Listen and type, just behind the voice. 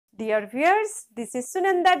Dear viewers, this is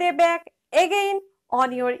Sunanda Debak again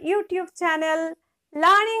on your YouTube channel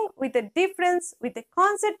Learning with a Difference with a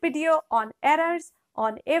concept video on errors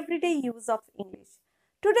on everyday use of English.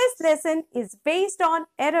 Today's lesson is based on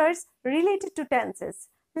errors related to tenses.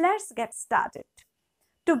 Let's get started.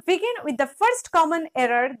 To begin with the first common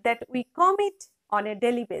error that we commit on a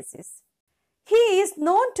daily basis. He is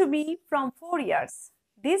known to me from 4 years.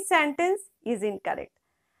 This sentence is incorrect.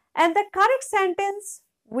 And the correct sentence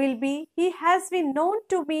will be, he has been known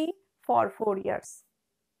to me for 4 years.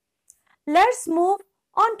 Let's move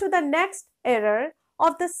on to the next error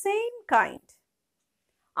of the same kind.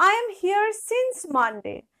 I am here since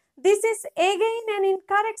Monday. This is again an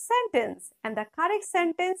incorrect sentence, and the correct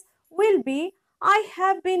sentence will be, I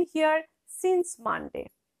have been here since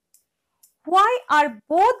Monday. Why are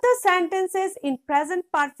both the sentences in present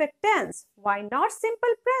perfect tense? Why not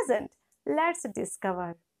simple present? Let's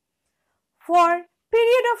discover. For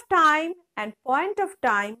period of time and point of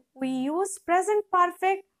time, we use present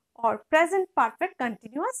perfect or present perfect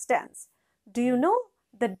continuous tense. Do you know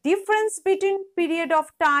the difference between period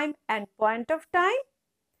of time and point of time?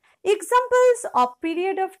 Examples of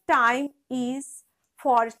period of time is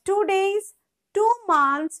for 2 days, 2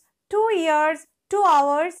 months, 2 years, 2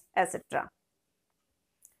 hours, etc.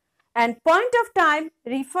 And point of time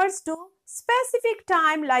refers to specific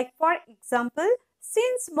time, like for example,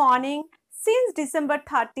 since morning, since December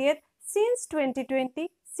 30th, since 2020,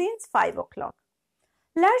 since 5 o'clock.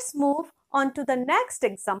 Let's move on to the next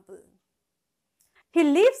example. He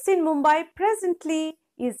lives in Mumbai presently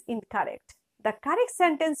is incorrect. The correct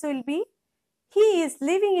sentence will be, he is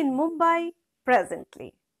living in Mumbai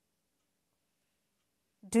presently.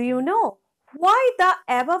 Do you know why the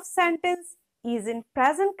above sentence is in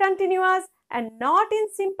present continuous and not in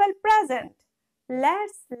simple present?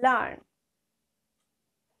 Let's learn.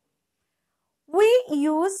 We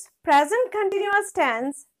use present continuous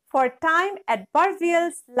tense for time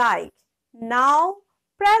adverbials like now,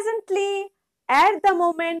 presently, at the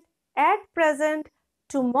moment, at present,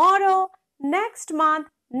 tomorrow, next month,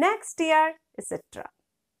 next year, etc.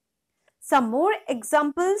 Some more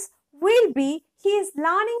examples will be, he is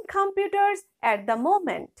learning computers at the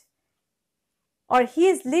moment, or he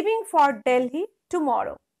is leaving for Delhi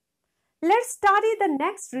tomorrow. Let's study the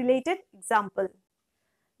next related example.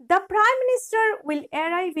 The Prime Minister will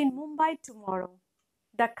arrive in Mumbai tomorrow.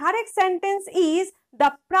 The correct sentence is,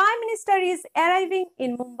 the Prime Minister is arriving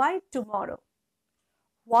in Mumbai tomorrow.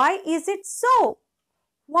 Why is it so?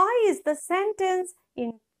 Why is the sentence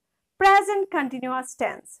in present continuous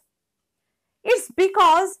tense? It's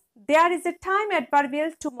because there is a time adverbial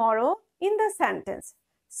tomorrow in the sentence.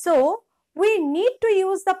 So, we need to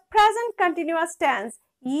use the present continuous tense,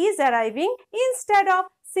 he is arriving, instead of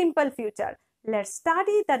simple future. Let's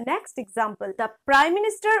study the next example. The Prime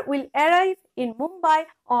Minister will arrive in Mumbai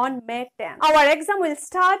on May 10th. Our exam will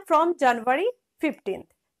start from January 15th.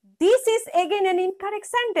 This is again an incorrect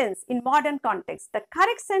sentence in modern context. The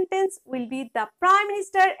correct sentence will be, the Prime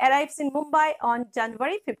Minister arrives in Mumbai on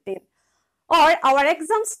January 15th. Or our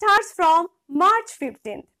exam starts from March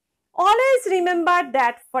 15th. Always remember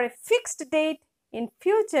that for a fixed date in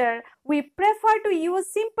future, we prefer to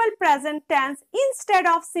use simple present tense instead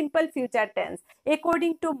of simple future tense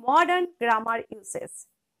according to modern grammar uses.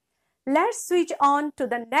 Let's switch on to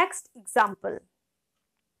the next example.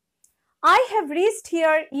 I have reached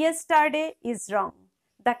here yesterday is wrong.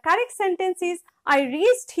 The correct sentence is, I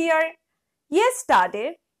reached here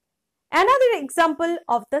yesterday. Another example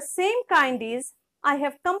of the same kind is, I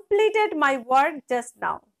have completed my work just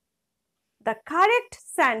now. The correct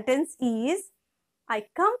sentence is, I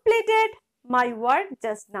completed my work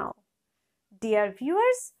just now. Dear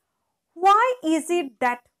viewers, why is it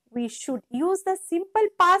that we should use the simple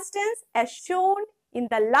past tense as shown in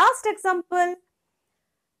the last example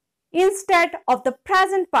instead of the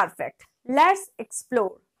present perfect? Let's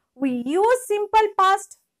explore. We use simple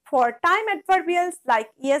past for time adverbials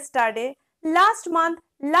like yesterday, last month,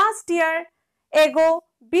 last year, ago,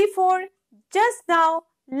 before, just now,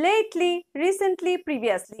 lately, recently,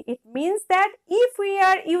 previously. It means that if we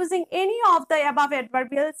are using any of the above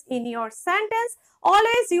adverbials in your sentence,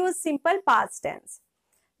 always use simple past tense.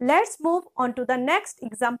 Let's move on to the next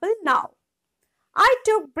example now. I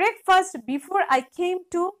took breakfast before I came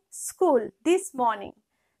to school this morning.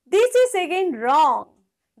 This is again wrong.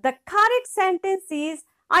 The correct sentence is,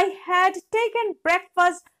 I had taken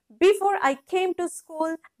breakfast before I came to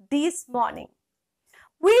school this morning.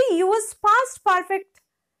 We use past perfect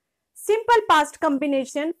simple past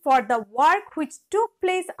combination for the work which took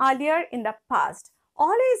place earlier in the past.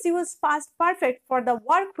 always use past perfect for the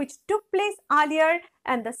work which took place earlier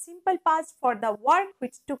and the simple past for the work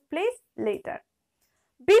which took place later.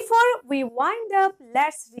 Before we wind up,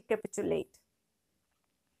 let's recapitulate.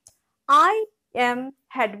 I am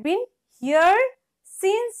had been here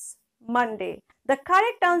since Monday. The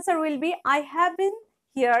correct answer will be I have been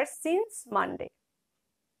here since Monday.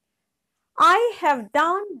 I have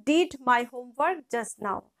did my homework just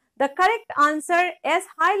now. The correct answer as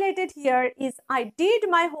highlighted here is I did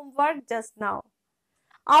my homework just now.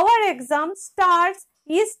 Our exam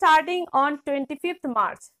is starting on 25th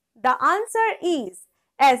March. The answer is,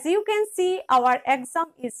 as you can see, our exam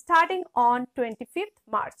is starting on 25th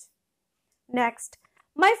March. Next,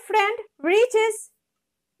 my friend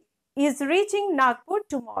is reaching Nagpur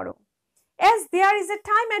tomorrow. As there is a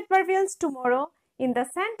time adverbials tomorrow in the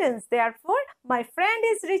sentence, therefore, my friend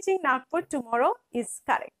is reaching Nagpur tomorrow is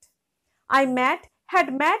correct. I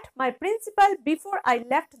had met my principal before I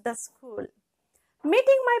left the school.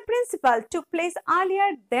 Meeting my principal took place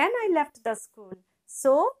earlier than I left the school.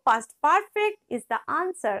 So, past perfect is the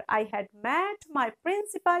answer. I had met my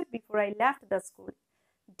principal before I left the school.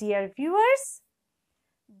 Dear viewers,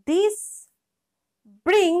 this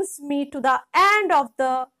brings me to the end of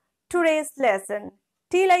today's lesson.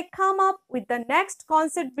 Till I come up with the next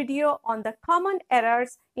concept video on the common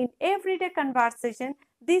errors in everyday conversation,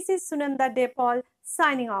 this is Sunanda Depal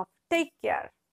signing off. Take care.